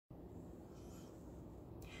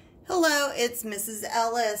Hello, it's Mrs.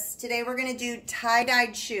 Ellis. Today we're going to do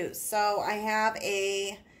tie-dyed shoes. So I have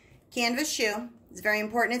a canvas shoe. It's very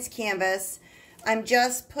important it's canvas. I'm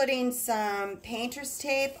just putting some painter's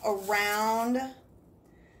tape around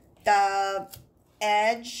the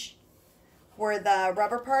edge where the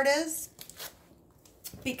rubber part is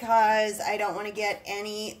because I don't want to get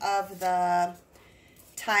any of the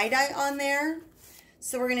tie-dye on there.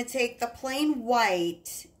 So we're going to take the plain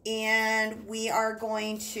white and we are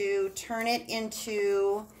going to turn it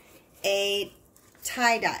into a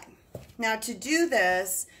tie-dye. Now to do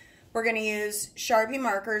this, we're going to use Sharpie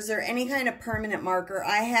markers or any kind of permanent marker.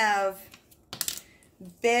 I have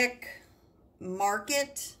Bic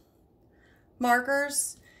Market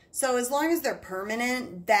markers. So as long as they're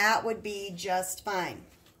permanent, that would be just fine.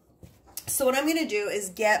 So what I'm going to do is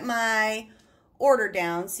get my order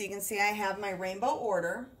down. So you can see I have my rainbow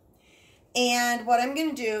order. And what I'm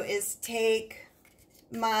going to do is take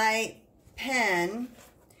my pen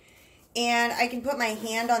and I can put my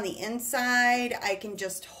hand on the inside. I can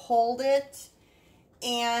just hold it.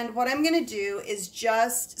 And what I'm going to do is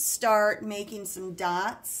just start making some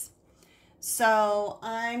dots. So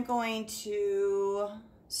I'm going to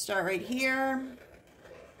start right here.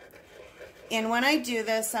 And when I do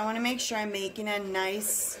this, I want to make sure I'm making a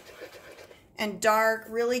nice and dark,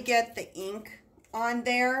 really get the ink on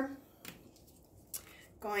there.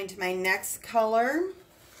 Going to my next color.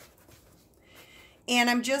 And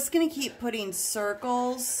I'm just going to keep putting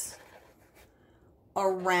circles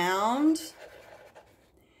around.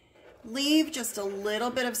 Leave just a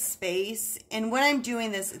little bit of space. And when I'm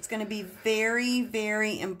doing this, it's going to be very,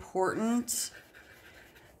 very important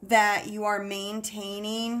that you are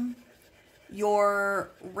maintaining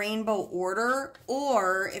your rainbow order.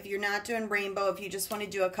 Or if you're not doing rainbow, if you just want to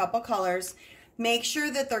do a couple colors, make sure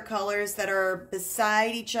that they're colors that are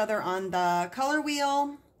beside each other on the color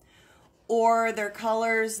wheel, or they're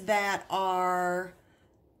colors that are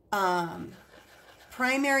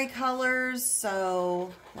primary colors,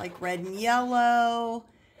 so like red and yellow,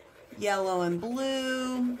 yellow and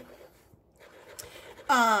blue.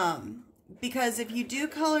 Because if you do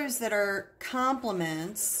colors that are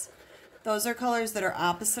complements, those are colors that are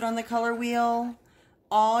opposite on the color wheel.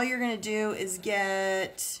 All you're going to do is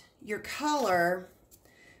get your color,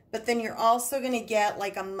 but then you're also going to get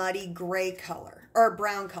like a muddy gray color or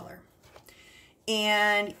brown color,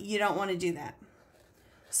 and you don't want to do that.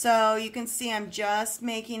 So you can see I'm just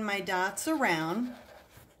making my dots around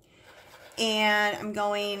and I'm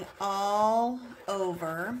going all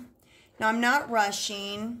over. Now I'm not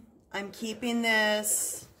rushing. I'm keeping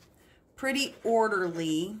this pretty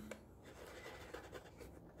orderly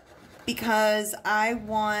because I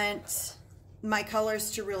want my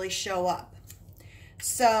colors to really show up.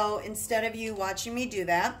 So instead of you watching me do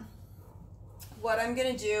that, what I'm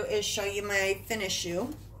going to do is show you my finished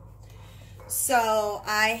shoe. So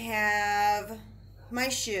I have my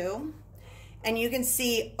shoe, and you can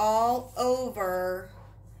see all over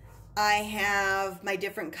I have my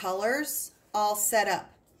different colors all set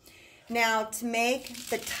up. Now to make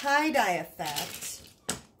the tie-dye effect,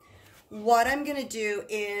 what I'm going to do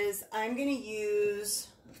is I'm going to use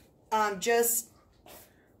just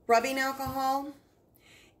rubbing alcohol,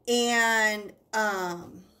 and I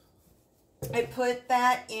put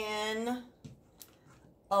that in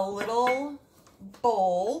a little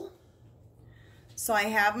bowl. So I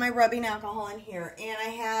have my rubbing alcohol in here, and I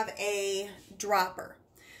have a dropper,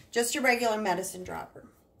 just a regular medicine dropper.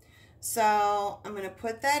 So I'm going to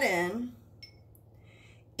put that in,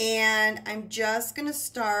 and I'm just going to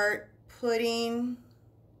start putting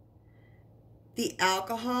the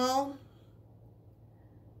alcohol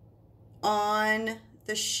on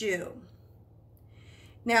the shoe.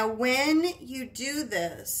 Now when you do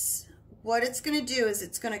this, what it's going to do is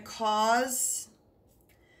it's going to cause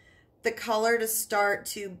the color to start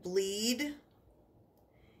to bleed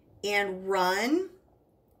and run,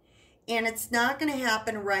 and it's not going to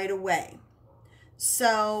happen right away.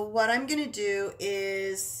 So what I'm going to do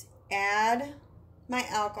is add my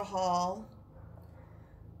alcohol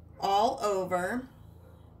all over.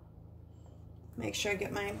 Make sure I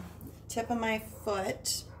get my tip of my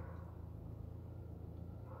foot.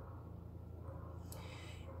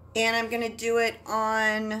 And I'm going to do it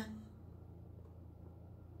on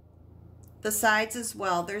the sides as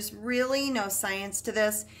well. There's really no science to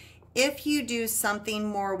this. If you do something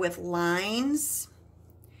more with lines,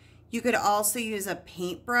 you could also use a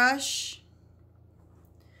paintbrush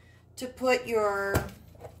to put your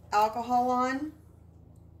alcohol on.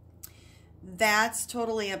 That's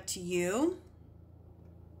totally up to you.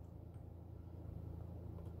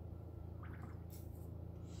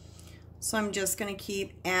 So I'm just going to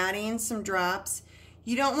keep adding some drops.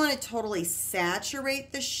 You don't want to totally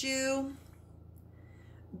saturate the shoe,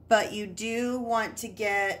 but you do want to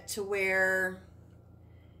get to where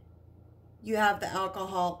you have the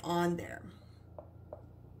alcohol on there.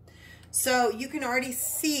 So you can already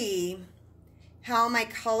see how my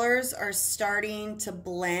colors are starting to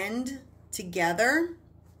blend together.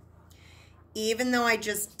 Even though I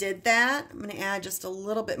just did that, I'm going to add just a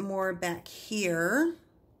little bit more back here.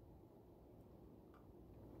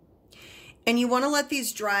 And you want to let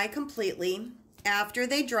these dry completely. After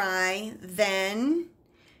they dry, then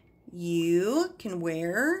you can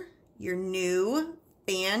wear your new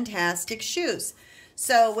fantastic shoes.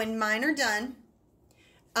 So when mine are done,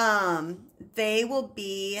 they will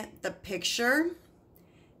be the picture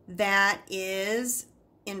that is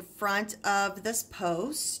in front of this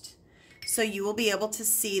post. So you will be able to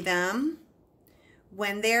see them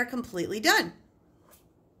when they're completely done.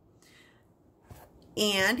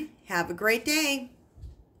 And have a great day.